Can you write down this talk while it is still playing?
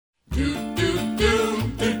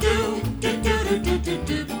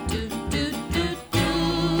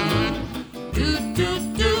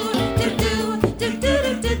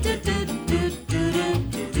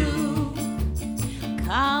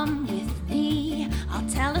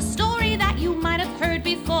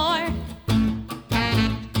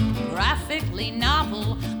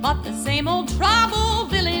Same old trouble,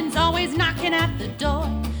 villains always knocking at the door.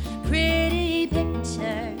 Pretty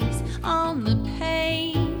pictures on the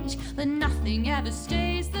page, but nothing ever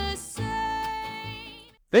stays the same.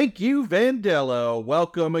 Thank you, Vandello.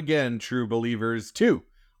 Welcome again, true believers, to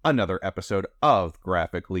another episode of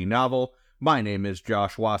Graphically Novel. My name is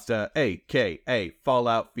Josh Wasta, a.k.a.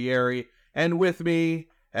 Fallout Fieri, and with me,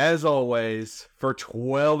 as always, for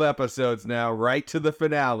 12 episodes now, right to the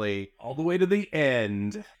finale, all the way to the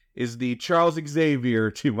end, is the Charles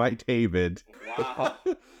Xavier to my David. Wow.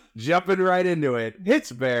 Jumping right into it,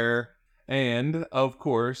 it's Bear. And, of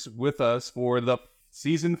course, with us for the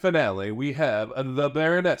season finale, we have the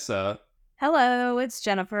Baronessa. Hello, it's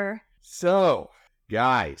Jennifer. So,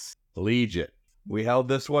 guys, Legion. We held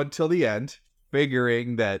this one till the end,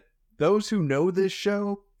 figuring that those who know this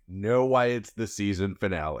show know why it's the season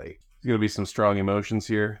finale. There's going to be some strong emotions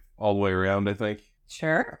here all the way around, I think.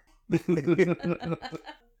 Sure.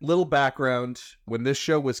 Little background. When this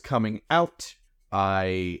show was coming out,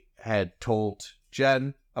 I had told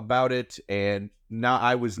Jen about it, and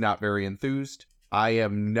I was not very enthused. I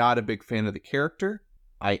am not a big fan of the character.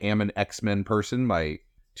 I am an X-Men person. My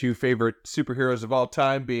two favorite superheroes of all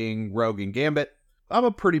time being Rogue and Gambit. I'm a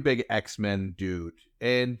pretty big X-Men dude.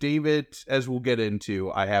 And David, as we'll get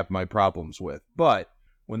into, I have my problems with. But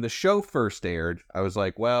when the show first aired, I was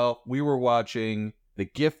like, well, we were watching The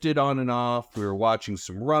Gifted on and off. We were watching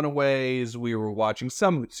some Runaways. We were watching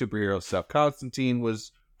some superhero stuff. Constantine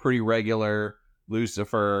was pretty regular.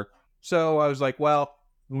 Lucifer. So I was like, well,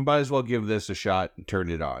 we might as well give this a shot and turn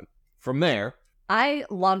it on. From there. I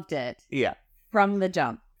loved it. Yeah. From the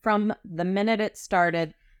jump. From the minute it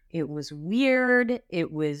started, it was weird.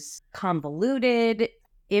 It was convoluted.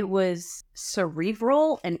 It was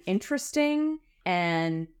cerebral and interesting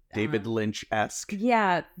and David Lynch-esque.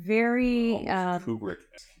 Yeah, very. Kubrick.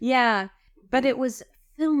 Yeah, but it was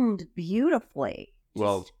filmed beautifully.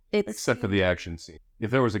 Well, except for the action scene.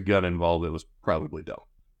 If there was a gun involved, it was probably dumb.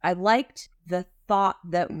 I liked the thought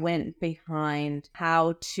that went behind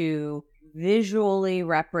how to visually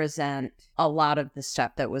represent a lot of the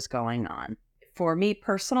stuff that was going on. For me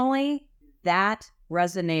personally, that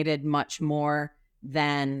resonated much more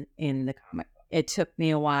than in the comic book. It took me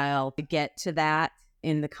a while to get to that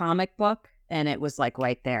in the comic book, and it was like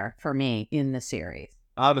right there for me in the series.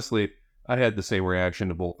 Honestly, I had the same reaction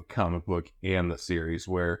to both the comic book and the series,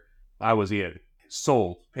 where I was in.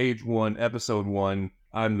 Sold. Page 1, episode 1.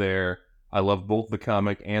 I'm there. I love both the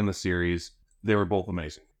comic and the series. They were both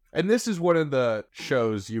amazing. And this is one of the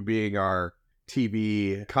shows, you being our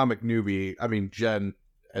TV comic newbie, I mean, Jen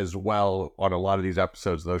as well on a lot of these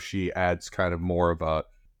episodes, though she adds kind of more of a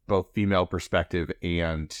both female perspective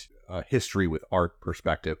and history with art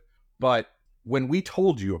perspective. But when we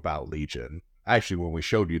told you about Legion, actually when we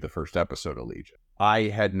showed you the first episode of Legion, I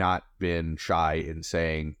had not been shy in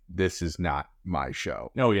saying, this is not my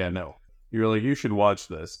show. Oh, yeah, no. You were like, you should watch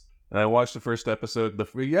this. And I watched the first episode.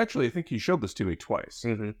 Actually, I think you showed this to me twice.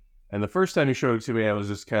 Mm-hmm. And the first time you showed it to me, I was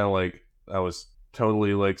just kind of like, I was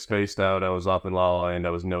totally like spaced out. I was up in La La Land.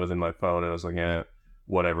 I was nosing my phone. And I was like, yeah,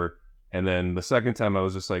 whatever. And then the second time, I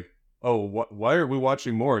was just like, oh, why are we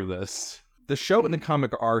watching more of this? The show and the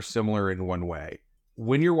comic are similar in one way.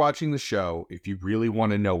 When you're watching the show, if you really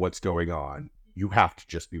want to know what's going on, you have to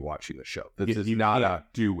just be watching the show. This is not can't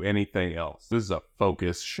do anything else. This is a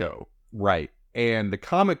focused show. Right. And the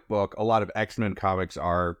comic book, a lot of X-Men comics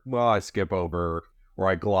are, well, I skip over or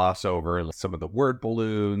I gloss over some of the word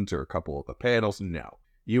balloons or a couple of the panels. No.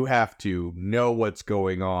 You have to know what's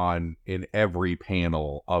going on in every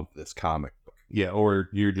panel of this comic book. Yeah, or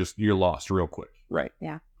you're lost real quick. Right.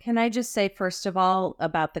 Yeah. Can I just say, first of all,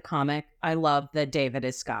 about the comic, I love that David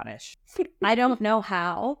is Scottish. I don't know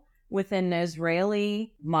how, with an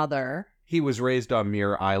Israeli mother. He was raised on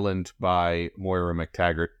Muir Island by Moira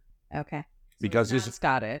McTaggart. Okay. Because He's not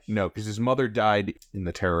Scottish. No, because his mother died in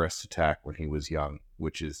the terrorist attack when he was young,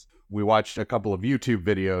 which is, we watched a couple of YouTube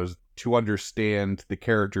videos to understand the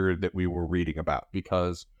character that we were reading about,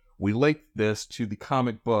 because we linked this to the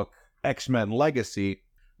comic book X-Men Legacy,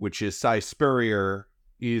 which is Cy Spurrier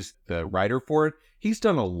is the writer for it. He's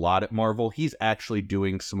done a lot at Marvel. He's actually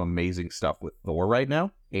doing some amazing stuff with Thor right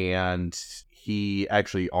now, and he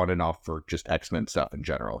actually on and off for just X-Men stuff in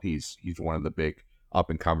general. He's one of the big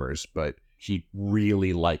up-and-comers, but he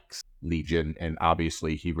really likes Legion, and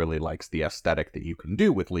obviously he really likes the aesthetic that you can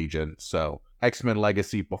do with Legion. So X-Men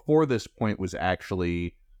Legacy before this point was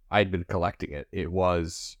actually, I'd been collecting it. It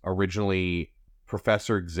was originally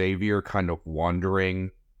Professor Xavier kind of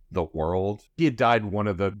wandering the world. He had died one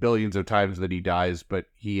of the billions of times that he dies, but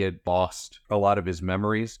he had lost a lot of his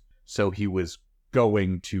memories. So he was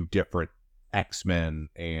going to different X-Men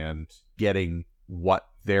and getting what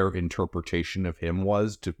their interpretation of him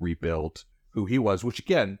was to rebuild who he was, which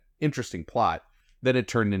again, interesting plot. Then it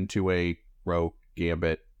turned into a Rogue,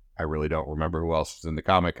 Gambit. I really don't remember who else was in the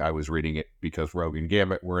comic. I was reading it because Rogue and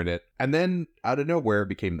Gambit were in it. And then out of nowhere it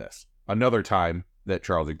became this. Another time that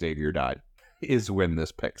Charles Xavier died is when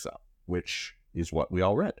this picks up, which is what we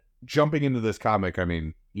all read. Jumping into this comic, I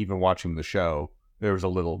mean, even watching the show, there was a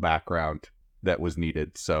little background that was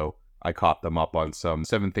needed. So I caught them up on some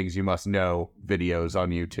 7 Things You Must Know videos on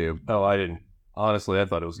YouTube. Oh, I didn't. Honestly, I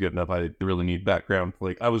thought it was good enough. I didn't really need background.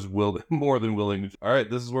 Like, I was more than willing to, all right,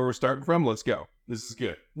 this is where we're starting from. Let's go. This is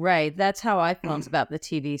good. Right. That's how I felt about the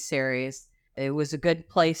TV series. It was a good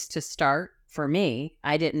place to start for me.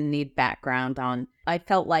 I didn't need background on. I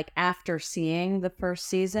felt like after seeing the first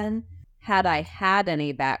season, had I had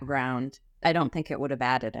any background, I don't think it would have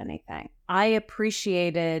added anything. I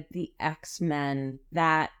appreciated the X-Men.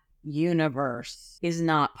 That universe is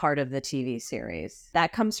not part of the TV series.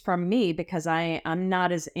 That comes from me because I'm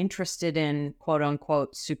not as interested in quote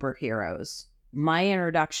unquote superheroes. My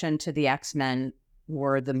introduction to the X-Men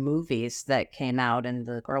were the movies that came out in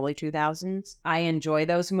the early 2000s. I enjoy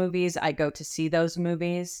those movies. I go to see those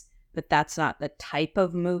movies, but that's not the type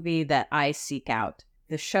of movie that I seek out.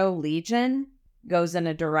 The show Legion goes in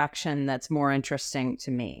a direction that's more interesting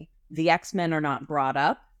to me. The X-Men are not brought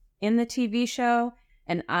up in the TV show,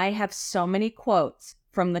 and I have so many quotes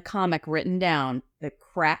from the comic written down that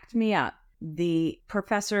cracked me up. The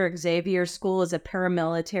Professor Xavier School is a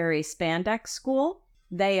paramilitary spandex school.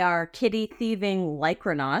 They are kitty thieving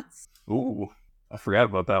lycronauts. Ooh, I forgot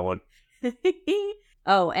about that one.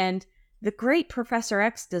 Oh, and the great Professor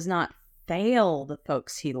X does not fail the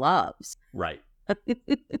folks he loves. Right.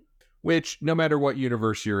 Which, no matter what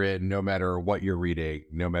universe you're in, no matter what you're reading,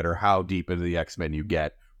 no matter how deep into the X-Men you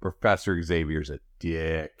get, Professor Xavier's a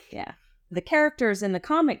dick. Yeah. The characters in the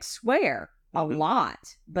comics swear a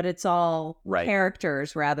lot, but it's all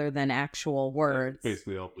characters rather than actual words.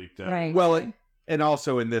 Basically all bleeped out. Right. Well, and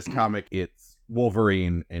also in this comic, it's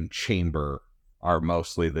Wolverine and Chamber are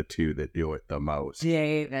mostly the two that do it the most.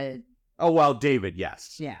 David. Oh, well, David,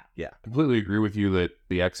 yes. Yeah. Completely agree with you that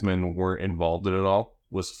the X-Men weren't involved in it all.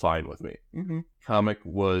 Was fine with me. Mm-hmm. Comic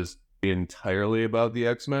was entirely about the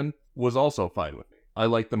X-Men. Was also fine with me. I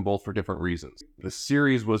like them both for different reasons. The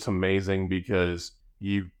series was amazing because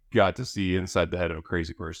you got to see inside the head of a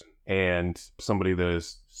crazy person and somebody that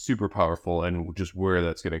is super powerful and just where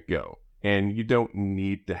that's going to go. And you don't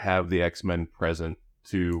need to have the X-Men present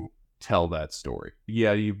to tell that story.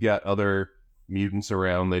 Yeah, you've got other mutants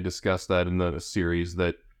around. They discuss that in the series,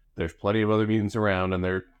 that there's plenty of other mutants around and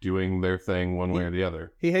they're doing their thing one way or the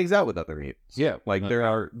other. He hangs out with other mutants. Yeah. Like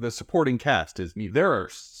the supporting cast is mutants. There are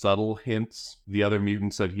subtle hints. The other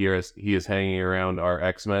mutants that he is hanging around are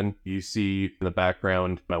X-Men. You see in the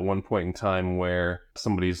background at one point in time where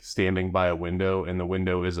somebody's standing by a window and the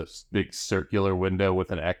window is a big circular window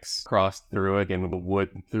with an X crossed through it and with wood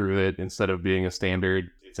through it. Instead of being a standard,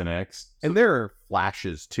 it's an X. And there are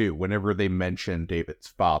flashes too. Whenever they mention David's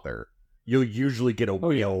father, you'll usually get a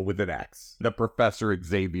wheel with an X. The Professor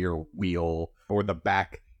Xavier wheel or the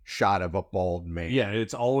back shot of a bald man. Yeah,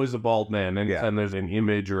 it's always a bald man. Anytime there's an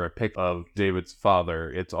image or a pic of David's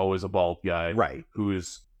father, it's always a bald guy. Right. Who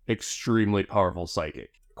is extremely powerful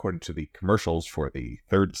psychic. According to the commercials for the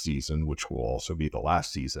 3rd season, which will also be the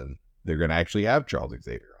last season, they're going to actually have Charles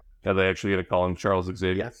Xavier. Are they actually going to call him Charles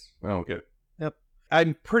Xavier? Yes. Oh, okay. Yep.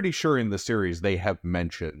 I'm pretty sure in the series they have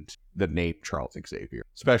mentioned the name Charles Xavier,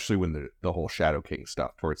 especially when the whole Shadow King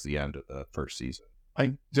stuff towards the end of the 1st season.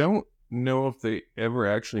 I don't know if they ever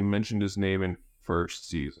actually mentioned his name in 1st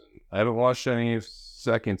season. I haven't watched any of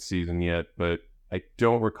 2nd season yet, but I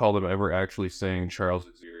don't recall them ever actually saying Charles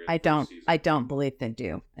Xavier. I don't believe they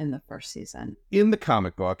do in the 1st season. In the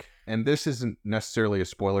comic book, and this isn't necessarily a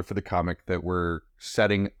spoiler for the comic that we're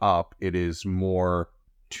setting up, it is more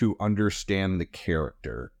to understand the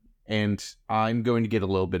character. And I'm going to get a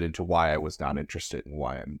little bit into why I was not interested and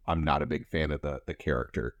why I'm not a big fan of the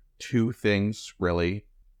character. 2 things, really.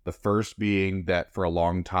 The first being that for a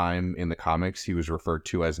long time in the comics, he was referred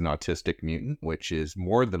to as an autistic mutant, which is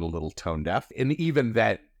more than a little tone deaf. And even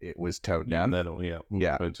that, it was tone deaf.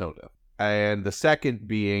 Yeah. Tone deaf. And the second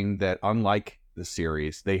being that unlike the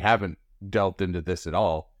series, they haven't delved into this at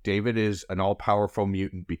all. David is an all-powerful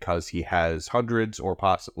mutant because he has hundreds or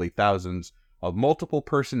possibly thousands of multiple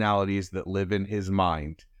personalities that live in his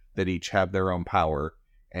mind that each have their own power.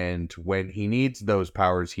 And when he needs those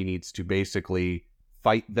powers, he needs to basically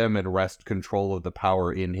fight them and wrest control of the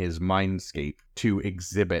power in his mindscape to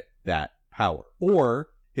exhibit that power. Or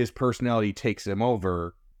his personality takes him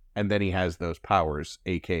over and then he has those powers,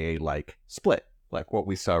 aka like Split. like what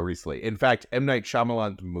we saw recently. In fact, M. Night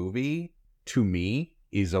Shyamalan's movie, to me,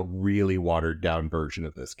 is a really watered down version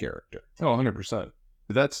of this character. Oh, 100%.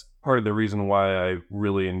 That's part of the reason why I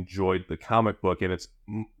really enjoyed the comic book, and it's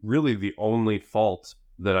really the only fault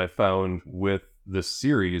that I found with the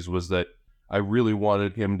series was that I really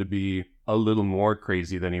wanted him to be a little more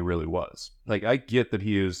crazy than he really was. Like, I get that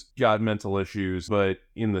he has got mental issues, but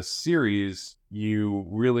in the series, you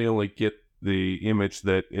really only get the image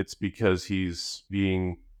that it's because he's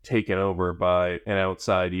being taken over by an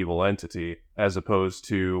outside evil entity, as opposed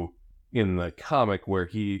to in the comic where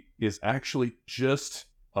he is actually just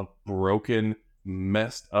a broken,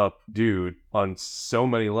 messed up dude on so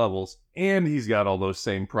many levels, and he's got all those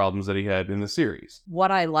same problems that he had in the series.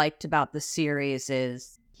 What I liked about the series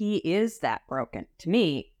is he is that broken. To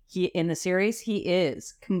me, in the series, he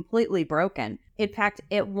is completely broken. In fact,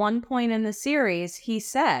 at one point in the series, he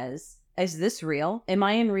says, "Is this real? Am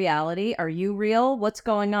I in reality? Are you real? What's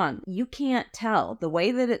going on?" You can't tell. The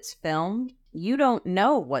way that it's filmed, you don't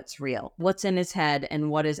know what's real, what's in his head, and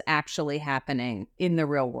what is actually happening in the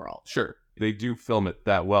real world. Sure, they do film it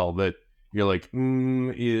that well that you're like,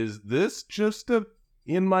 is this just a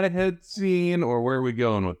in my head scene, or where are we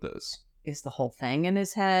going with this? Is the whole thing in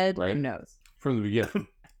his head? Right. Who knows? From the beginning.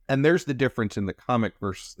 And there's the difference in the comic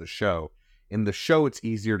versus the show. In the show, it's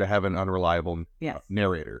easier to have an unreliable Yes.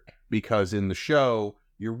 narrator, because in the show,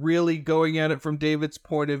 you're really going at it from David's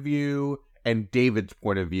point of view, and David's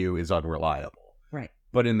point of view is unreliable. Right.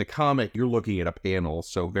 But in the comic, you're looking at a panel,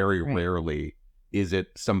 so very Right. rarely is it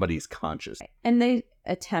somebody's conscious. And they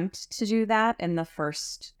attempt to do that in the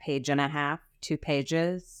first page and a half, 2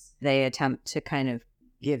 pages. They attempt to kind of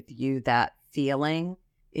give you that feeling.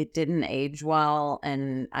 It didn't age well,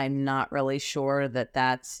 and I'm not really sure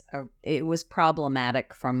that it was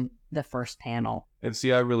problematic from the first panel. And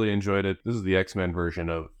see, I really enjoyed it. This is the X-Men version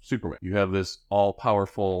of Superman. You have this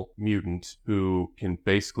all-powerful mutant who can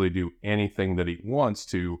basically do anything that he wants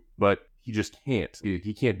to, but he just can't.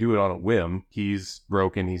 He can't do it on a whim. He's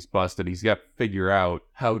broken, he's busted. He's got to figure out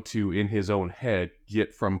how to, in his own head,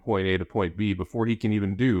 get from point A to point B before he can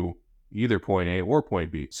even do either point A or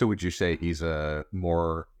point B. So would you say he's a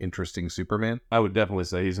more interesting Superman? I would definitely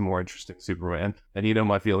say he's a more interesting Superman. And you know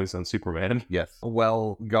my feelings on Superman. Yes.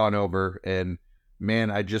 Well gone over. And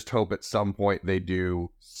man, I just hope at some point they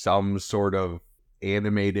do some sort of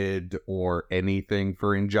animated or anything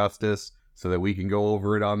for Injustice so that we can go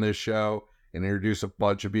over it on this show and introduce a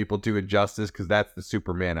bunch of people to Injustice, because that's the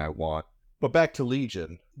Superman I want. But back to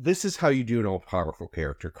Legion. This is how you do an all-powerful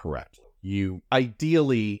character correctly. You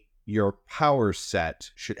ideally, your power set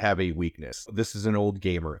should have a weakness. This is an old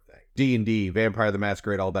gamer thing. D&D, Vampire the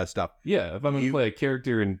Masquerade, all that stuff. Yeah, if I'm going to play a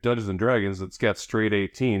character in Dungeons & Dragons that's got straight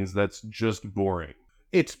 18s, that's just boring.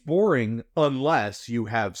 It's boring unless you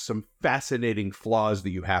have some fascinating flaws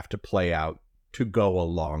that you have to play out to go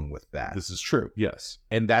along with that. This is true, yes.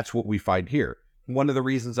 And that's what we find here. One of the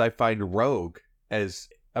reasons I find Rogue as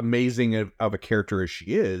amazing of a character as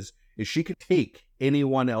she is she can take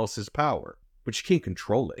anyone else's power, but she can't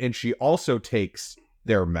control it. And she also takes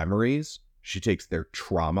their memories, she takes their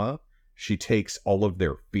trauma, she takes all of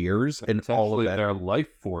their fears and all of that. Their life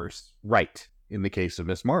force. Right. In the case of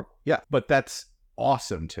Miss Marvel. Yeah. But that's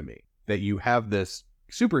awesome to me that you have this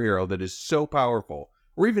superhero that is so powerful,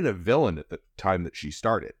 or even a villain at the time that she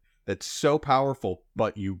started, that's so powerful,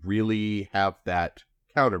 but you really have that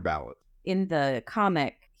counterbalance. In the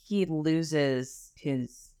comic, he loses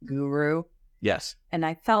his guru. Yes. And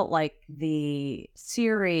I felt like the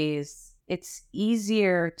series, it's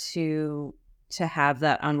easier to have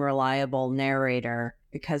that unreliable narrator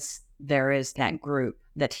because there is that group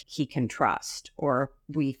that he can trust, or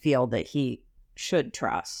we feel that he should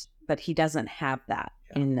trust, but he doesn't have that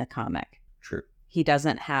in the comic. True. He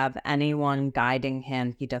doesn't have anyone guiding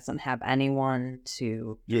him. He doesn't have anyone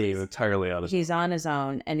to... Yeah, he's entirely on his own. He's on his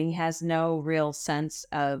own, and he has no real sense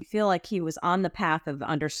of... I feel like he was on the path of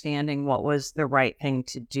understanding what was the right thing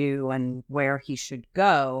to do and where he should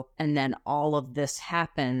go, and then all of this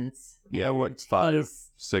happens. Yeah, what, 5,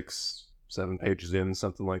 6, 7 pages in,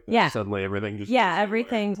 something like that. Yeah. Suddenly everything just...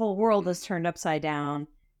 Everything, the whole world is turned upside down,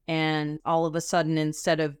 and all of a sudden,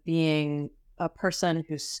 instead of being a person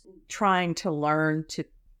who's trying to learn to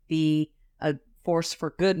be a force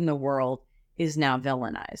for good in the world, is now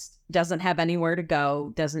villainized. Doesn't have anywhere to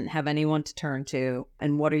go, doesn't have anyone to turn to,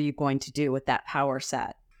 and what are you going to do with that power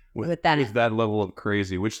set? With that level of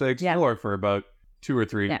crazy, which they explore for about 2 or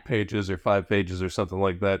 3 pages or 5 pages or something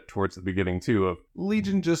like that towards the beginning too, of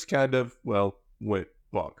Legion just kind of, went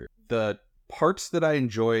bonkers. The parts that I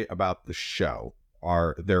enjoy about the show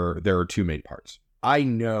are, there are 2 main parts. I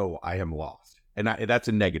know I am lost. And that's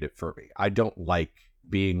a negative for me. I don't like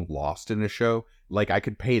being lost in a show. Like, I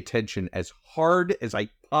could pay attention as hard as I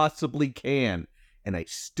possibly can, and I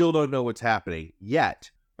still don't know what's happening.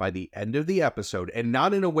 Yet, by the end of the episode, and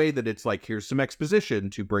not in a way that it's like, here's some exposition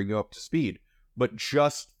to bring you up to speed, but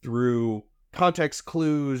just through context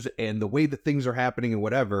clues and the way that things are happening and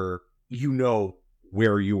whatever, you know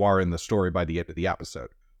where you are in the story by the end of the episode.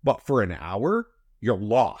 But for an hour, you're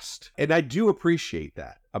lost. And I do appreciate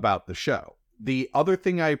that about the show. The other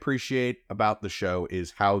thing I appreciate about the show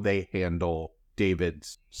is how they handle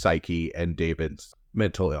David's psyche and David's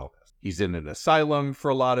mental illness. He's in an asylum for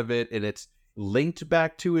a lot of it, and it's linked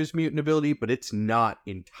back to his mutant ability, but it's not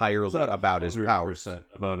entirely about his powers.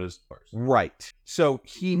 About his powers. Right. So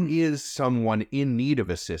he is someone in need of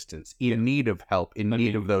assistance, in need of help, in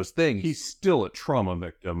need of those things. He's still a trauma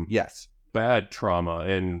victim. Yes. Bad trauma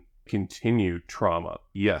and continued trauma.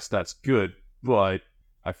 Yes, that's good, but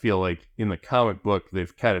I feel like in the comic book,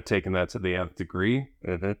 they've kind of taken that to the nth degree,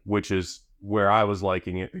 which is where I was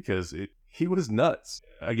liking it because he was nuts.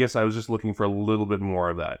 I guess I was just looking for a little bit more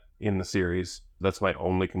of that in the series. That's my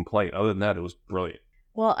only complaint. Other than that, it was brilliant.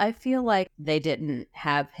 Well, I feel like they didn't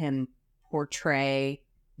have him portray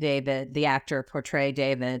David, the actor portray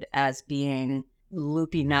David as being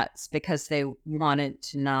loopy nuts because they wanted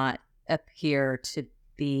to not appear to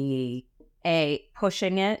be A,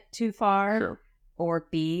 pushing it too far, Sure. or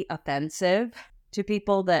B, offensive to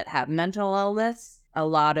people that have mental illness. A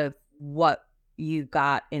lot of what you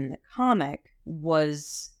got in the comic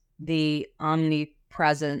was the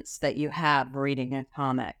omnipresence that you have reading a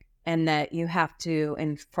comic, and that you have to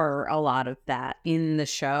infer a lot of that. In the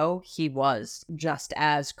show, he was just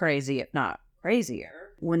as crazy, if not crazier.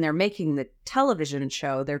 When they're making the television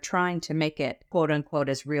show, they're trying to make it, quote unquote,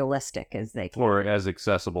 as realistic as they can. Or as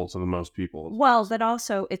accessible to the most people. Well, but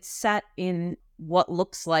also it's set in what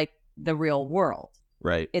looks like the real world.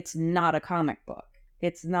 Right. It's not a comic book.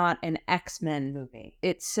 It's not an X-Men movie.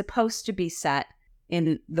 It's supposed to be set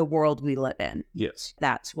in the world we live in. Yes.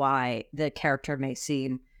 That's why the character may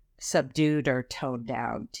seem subdued or toned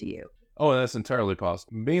down to you. Oh, that's entirely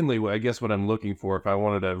possible. Mainly, I guess what I'm looking for, if I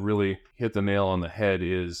wanted to really hit the nail on the head,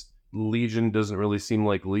 is Legion doesn't really seem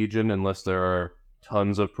like Legion unless there are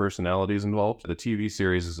tons of personalities involved. The TV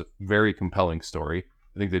series is a very compelling story.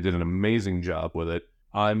 I think they did an amazing job with it.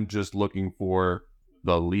 I'm just looking for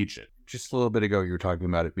the Legion. Just a little bit ago, you were talking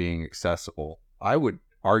about it being accessible. I would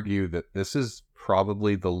argue that this is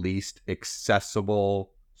probably the least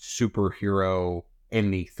accessible superhero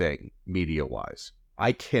anything media-wise.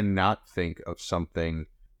 I cannot think of something,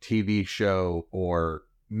 TV show or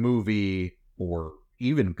movie or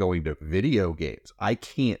even going to video games. I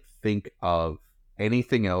can't think of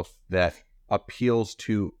anything else that appeals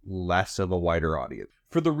to less of a wider audience.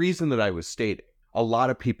 For the reason that I was stating, a lot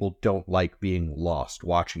of people don't like being lost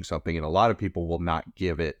watching something, and a lot of people will not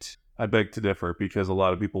give it. I beg to differ because a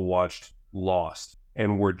lot of people watched Lost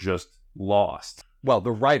and were just lost. Well,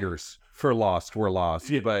 the writers for Lost were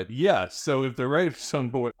lost, but yeah, so if the writers on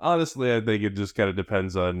board, honestly, I think it just kind of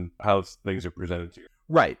depends on how things are presented to you.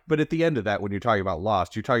 Right. But at the end of that, when you're talking about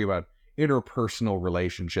Lost, you're talking about interpersonal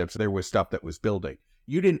relationships. There was stuff that was building.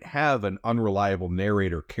 You didn't have an unreliable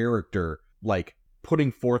narrator character, like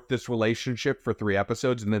putting forth this relationship for 3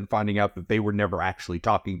 episodes and then finding out that they were never actually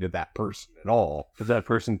talking to that person at all. Because that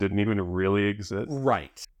person didn't even really exist.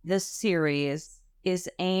 Right. This series is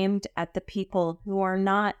aimed at the people who are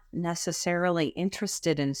not necessarily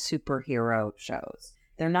interested in superhero shows.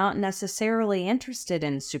 They're not necessarily interested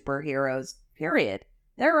in superheroes, period.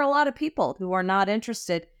 There are a lot of people who are not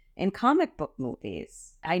interested in comic book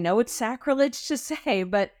movies. I know it's sacrilege to say,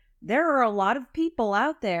 but there are a lot of people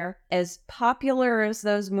out there, as popular as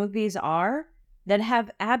those movies are, that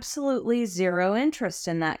have absolutely zero interest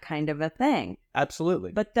in that kind of a thing.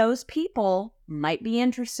 Absolutely. But those people might be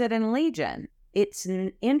interested in Legion. It's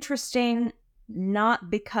interesting not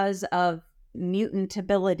because of mutant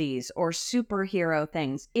abilities or superhero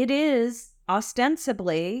things. It is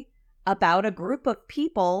ostensibly about a group of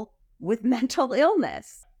people with mental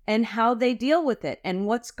illness and how they deal with it and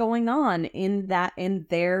what's going on in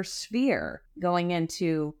their sphere. Going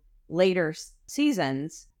into later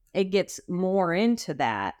seasons, it gets more into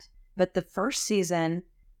that. But the first season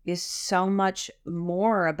is so much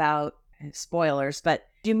more about, spoilers, but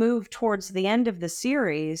you move towards the end of the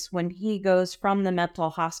series when he goes from the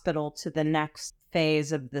mental hospital to the next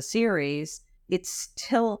phase of the series, it's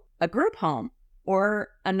still a group home or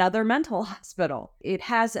another mental hospital. It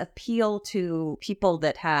has appeal to people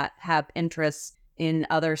that have interests in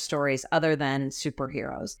other stories other than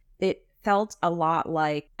superheroes. It felt a lot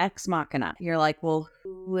like Ex Machina. You're like, well,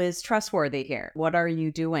 who is trustworthy here? What are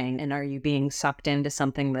you doing? And are you being sucked into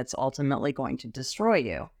something that's ultimately going to destroy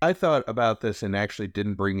you? I thought about this and actually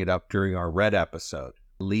didn't bring it up during our Red episode.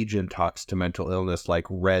 Legion talks to mental illness like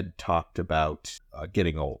Red talked about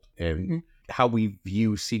getting old and how we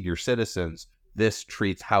view senior citizens. This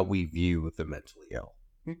treats how we view the mentally ill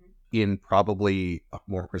in probably a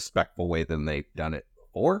more respectful way than they've done it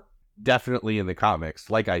before. Definitely in the comics,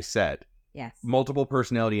 like I said, Yes. multiple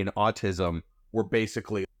personality and autism were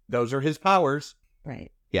basically, those are his powers. Right.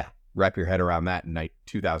 Yeah, wrap your head around that in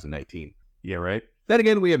 2019. Yeah, right? Then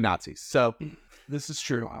again, we have Nazis, so This is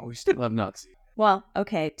true. We still have Nazis. Well,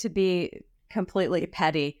 okay, to be completely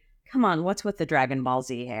petty, come on, what's with the Dragon Ball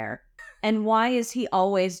Z hair? And why is he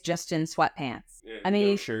always just in sweatpants? I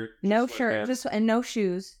mean, no shirt, just and no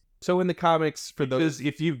shoes. So in the comics, for those, Because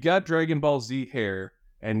if you've got Dragon Ball Z hair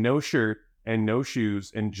and no shirt and no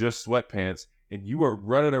shoes and just sweatpants, and you are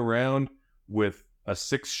running around with a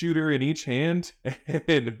 6-shooter in each hand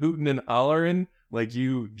and hooting and hollering like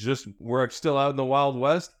you just were still out in the Wild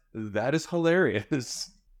West, that is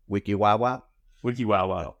hilarious. Wiki Wow Wow, Wiki wow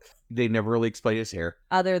wow. they never really explain his hair.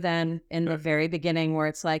 Other than in the very beginning where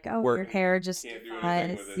it's like, oh, Where- your hair just Can't do defies.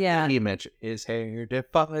 anything with it. Yeah. He mentioned his hair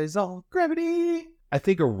defies all gravity. I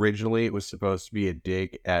think originally it was supposed to be a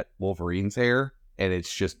dig at Wolverine's hair, and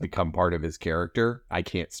it's just become part of his character. I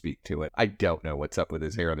can't speak to it. I don't know what's up with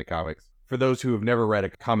his hair in the comics. For those who have never read a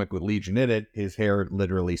comic with Legion in it, his hair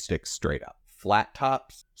literally sticks straight up. Flat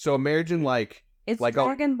tops. So imagine like It's like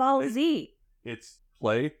Dragon Ball Z. It's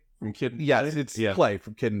Play from Kid and yes, Play? it's yeah. Play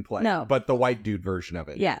from Kid and Play. No. But the white dude version of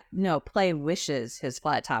it. Yeah. No, Play wishes his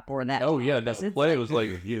flat top were that. Oh yeah, that's It's Play. like- It was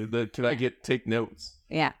like, can I take notes?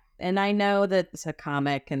 Yeah. And I know that it's a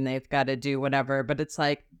comic and they've got to do whatever, but it's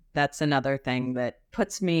like, that's another thing that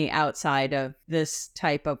puts me outside of this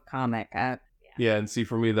type of comic. Yeah, and see,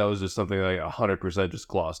 for me, that was just something like 100% just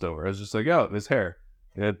glossed over. I was just like, oh, his hair.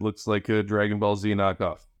 It looks like a Dragon Ball Z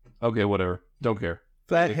knockoff. Okay, whatever. Don't care.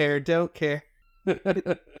 Flat hair, don't care.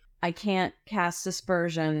 I can't cast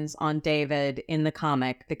aspersions on David in the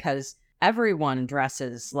comic because everyone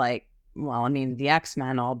dresses like, well, I mean, the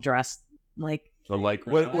X-Men all dress like, The like.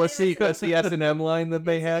 What's the S&M line that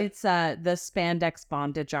they had? it's the spandex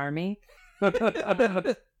bondage army.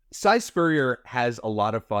 Cy Spurrier has a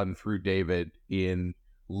lot of fun through David in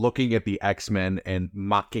looking at the X-Men and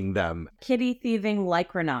mocking them. Kitty thieving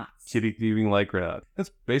lycronauts. Kitty thieving lycra. That's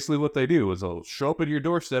basically what they do. Is they'll show up at your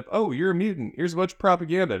doorstep. Oh, you're a mutant. Here's a bunch of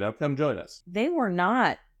propaganda. Now come join us. They were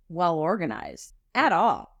not well organized at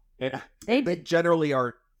all. Yeah. They They did. generally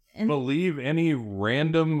are. And Believe any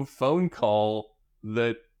random phone call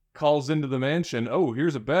that calls into the mansion. Oh,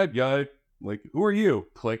 here's a bad guy. Like, who are you?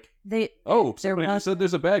 Click. they Oh, There somebody was- just said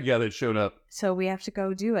there's a bad guy that showed up. so we have to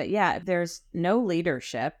go do it. Yeah, there's no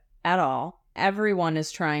leadership at all. Everyone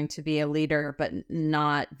is trying to be a leader, but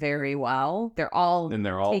not very well. They're all And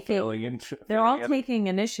they're all taking- failing in. they're all failing at it. taking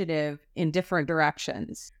initiative in different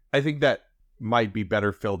directions. I think that might be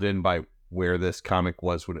better filled in by where this comic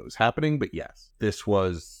was when it was happening. But yes, this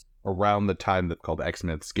was around the time that called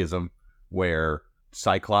X-Men Schism, where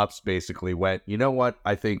Cyclops basically went, you know what?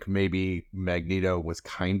 I think maybe Magneto was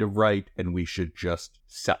kind of right, and we should just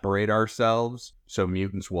separate ourselves. So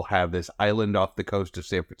mutants will have this island off the coast of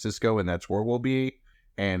San Francisco, and that's where we'll be.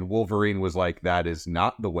 And Wolverine was like, that is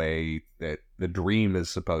not the way that the dream is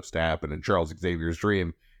supposed to happen, in Charles Xavier's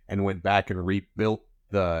dream, and went back and rebuilt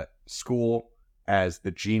the school as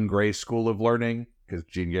the Jean Grey School of Learning, because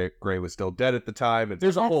Jean Grey was still dead at the time. And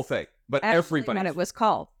there's a That's whole thing. But Actually, everybody. what it was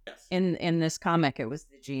called Yes. in this comic, it was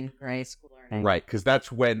the Jean Grey School Learning. Right, because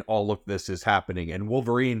that's when all of this is happening. And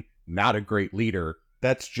Wolverine, not a great leader.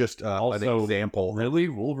 That's just an Also, example. Really?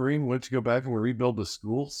 Wolverine went to go back and rebuild the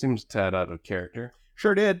school? Seems tad out of character.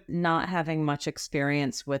 Sure did. Not having much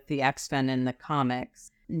experience with the X-Men in the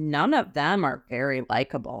comics, none of them are very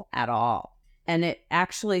likable at all. And it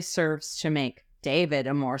actually serves to make David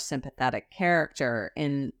a more sympathetic character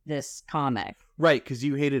in this comic. Right, because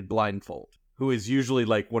you hated Blindfold, who is usually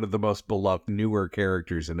like one of the most beloved newer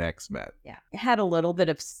characters in X-Men. Yeah. I had a little bit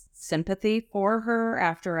of sympathy for her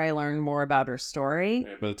after I learned more about her story.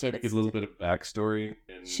 By the time you get a little bit of backstory.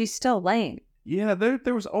 And... She's still lame. Yeah,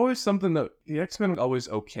 there was always something that the X-Men were always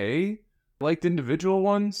okay. I liked individual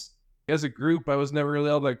ones. As a group, I was never really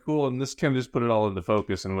all that cool, and this kind of just put it all into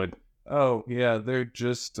focus and went, oh, yeah, they're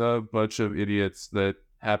just a bunch of idiots that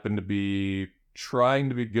happen to be trying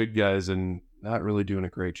to be good guys and not really doing a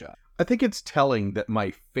great job. I think it's telling that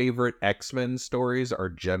my favorite X-Men stories are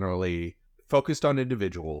generally focused on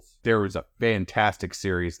individuals. There was a fantastic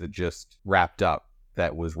series that just wrapped up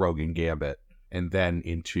that was Rogue and Gambit. and then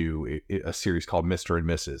into a series called Mr. and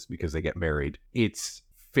Mrs. because they get married. It's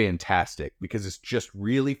fantastic because it's just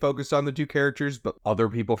really focused on the two characters, but other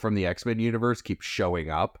people from the X-Men universe keep showing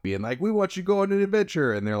up being like, we want you to go on an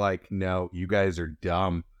adventure, and they're like, no, you guys are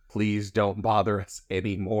dumb, please don't bother us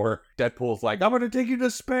anymore. Deadpool's like, I'm gonna take you to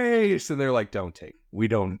space, and they're like, we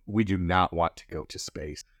do not want to go to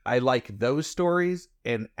space. I like those stories,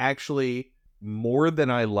 and actually more than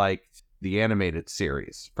I liked the animated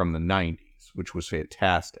series from the 90s, which was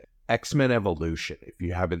fantastic. X-Men Evolution, if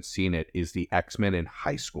you haven't seen it, is the X-Men in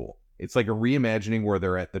high school. It's like a reimagining where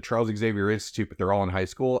they're at the Charles Xavier Institute, but they're all in high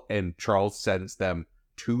school, and Charles sends them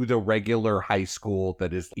to the regular high school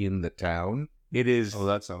that is in the town. It is... Oh,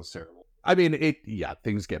 that sounds terrible. I mean,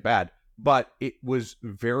 things get bad, but it was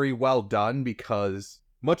very well done because,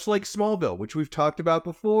 much like Smallville, which we've talked about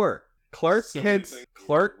before, Clark Kent's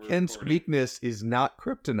weakness is not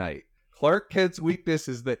kryptonite. Clark Kent's weakness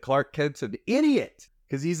is that Clark Kent's an idiot.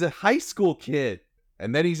 Because he's a high school kid.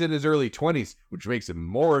 And then he's in his early 20s, which makes him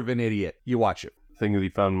more of an idiot. You watch it. The thing that you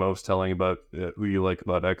found most telling about who you like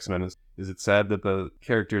about X-Men is it sad that the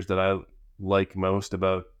characters that I like most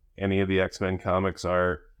about any of the X-Men comics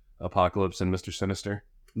are Apocalypse and Mr. Sinister?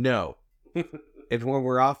 No. And when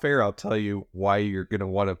we're off air, I'll tell you why you're going to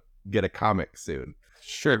want to get a comic soon.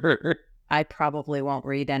 Sure. I probably won't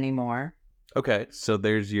read anymore. Okay, so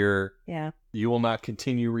there's your... Yeah. You will not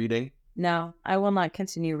continue reading? No, I will not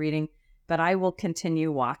continue reading, but I will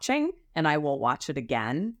continue watching, and I will watch it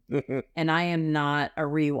again. And I am not a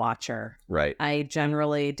rewatcher. Right. I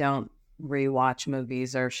generally don't rewatch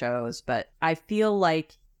movies or shows, but I feel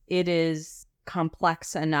like it is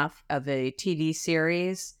complex enough of a TV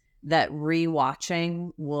series that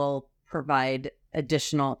rewatching will provide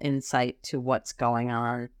additional insight to what's going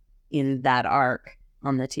on in that arc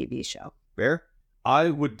on the TV show. Bear? I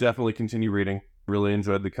would definitely continue reading. Really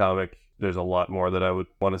enjoyed the comic. There's a lot more that I would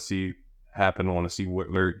want to see happen, want to see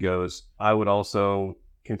where it goes. I would also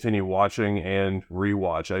continue watching and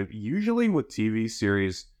rewatch. I usually with TV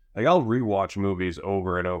series, like I'll rewatch movies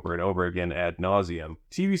over and over and over again ad nauseum.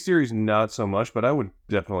 TV series, not so much, but I would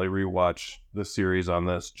definitely rewatch the series on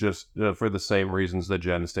this just for the same reasons that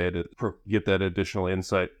Jen stated. Get that additional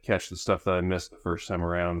insight, catch the stuff that I missed the first time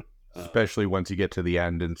around. Especially once you get to the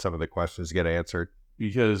end and some of the questions get answered.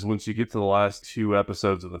 Because once you get to the last 2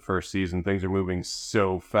 episodes of the first season, things are moving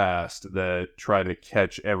so fast that trying to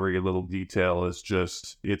catch every little detail is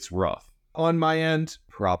just, it's rough. On my end,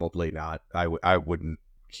 probably not. I wouldn't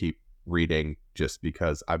keep reading just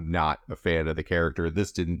because I'm not a fan of the character.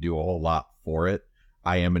 This didn't do a whole lot for it.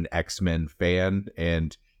 I am an X-Men fan,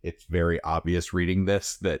 and it's very obvious reading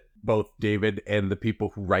this that both David and the people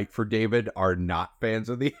who write for David are not fans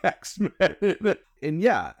of the X-Men. And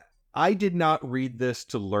yeah, I did not read this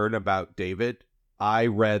to learn about David. I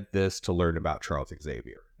read this to learn about Charles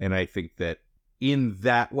Xavier. And I think that in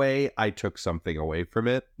that way, I took something away from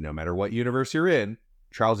it. No matter what universe you're in,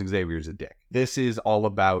 Charles Xavier's a dick. This is all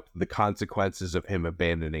about the consequences of him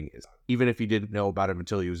abandoning his... Even if he didn't know about him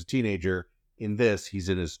until he was a teenager, in this, he's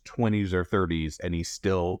in his 20s or 30s, and he's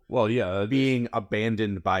still being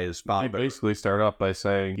abandoned by his father. He basically started off by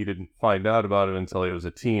saying he didn't find out about it until he was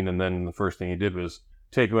a teen, and then the first thing he did was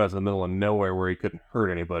take him out to the middle of nowhere where he couldn't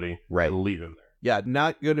hurt anybody, right? And leave him there. Yeah,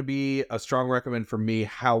 not going to be a strong recommend for me.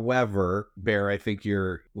 However, Bear, I think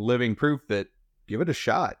you're living proof that give it a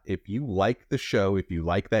shot. If you like the show, if you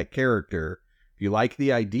like that character, if you like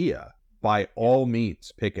the idea, by all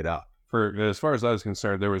means, pick it up. As far as I was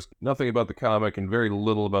concerned, there was nothing about the comic and very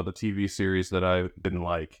little about the TV series that I didn't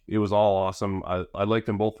like. It was all awesome. I liked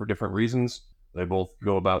them both for different reasons. They both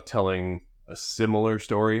go about telling a similar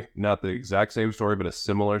story, not the exact same story, but a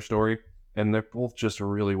similar story. And they're both just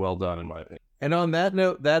really well done, in my opinion. And on that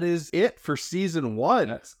note, that is it for season 1.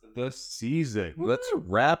 That's the season. Let's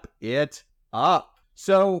wrap it up.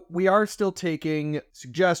 So we are still taking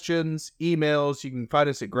suggestions, emails. You can find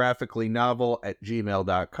us at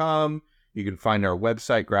graphicallynovel@gmail.com. You can find our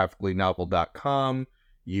website, graphicallynovel.com.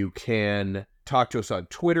 You can talk to us on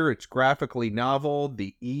Twitter. It's Graphically Novel.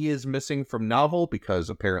 The E is missing from novel because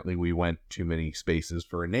apparently we went too many spaces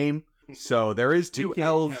for a name. So there is 2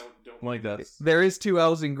 L's. Don't like that. There is 2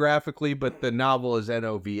 L's in Graphically, but the novel is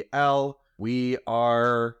NOVL. We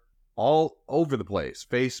are all over the place.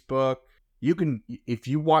 Facebook. You can, if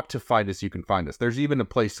you want to find us, you can find us. There's even a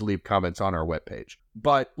place to leave comments on our webpage.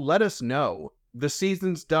 But let us know. The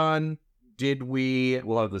season's done.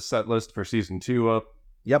 We'll have the set list for season 2 up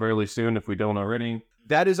fairly soon if we don't already.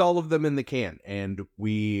 That is all of them in the can. And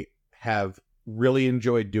we have really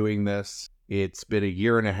enjoyed doing this. It's been a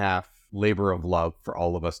 1.5 years labor of love for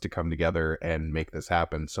all of us to come together and make this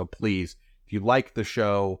happen. So please, if you like the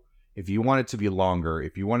show, If you want it to be longer,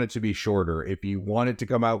 if you want it to be shorter, if you want it to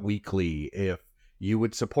come out weekly, if you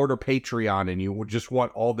would support our Patreon and you would just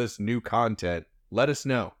want all this new content, let us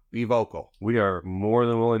know. Be vocal. We are more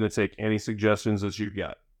than willing to take any suggestions that you've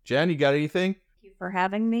got. Jen, you got anything? Thank you for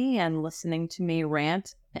having me and listening to me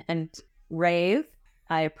rant and rave.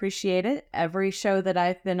 I appreciate it. Every show that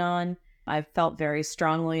I've been on, I've felt very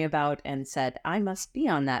strongly about and said, I must be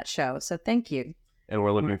on that show. So thank you. And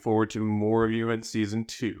we're looking forward to more of you in season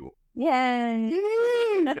 2. Yay!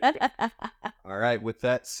 All right, with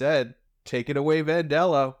that said, take it away,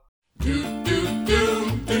 Vandello.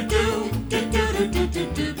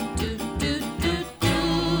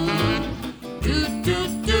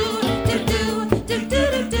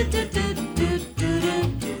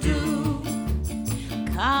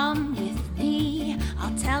 Come with me,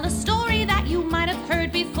 I'll tell a story that you might have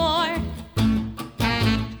heard before.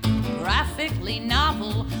 Graphically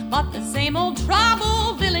novel, but the same old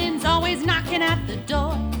trouble. Villains always knocking at the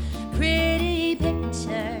door. Pretty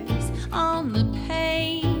pictures on the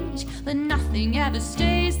page, but nothing ever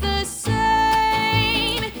stays the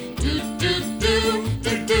same. Do do do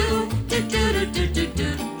do do do do do do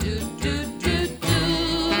do.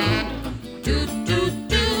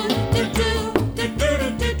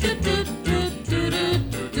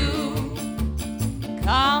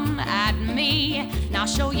 Come at me, now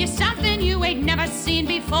show you something you ain't never seen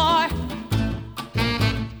before.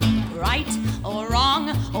 Right or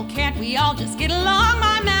wrong, oh can't we all just get along?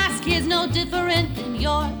 My mask is no different than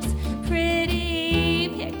yours. Pretty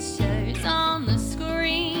pictures on the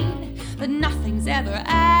screen, but nothing's ever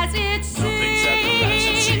as it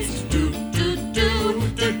seems. Do do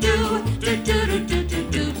do do do do do do do do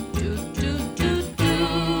do do do do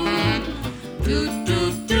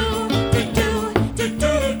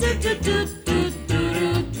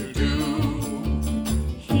do do.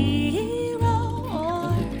 Hero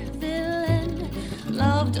or villain,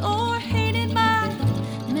 loved or hated by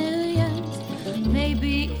millions.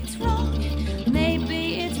 Maybe it's wrong,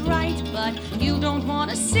 maybe it's right, but you don't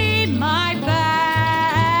want to see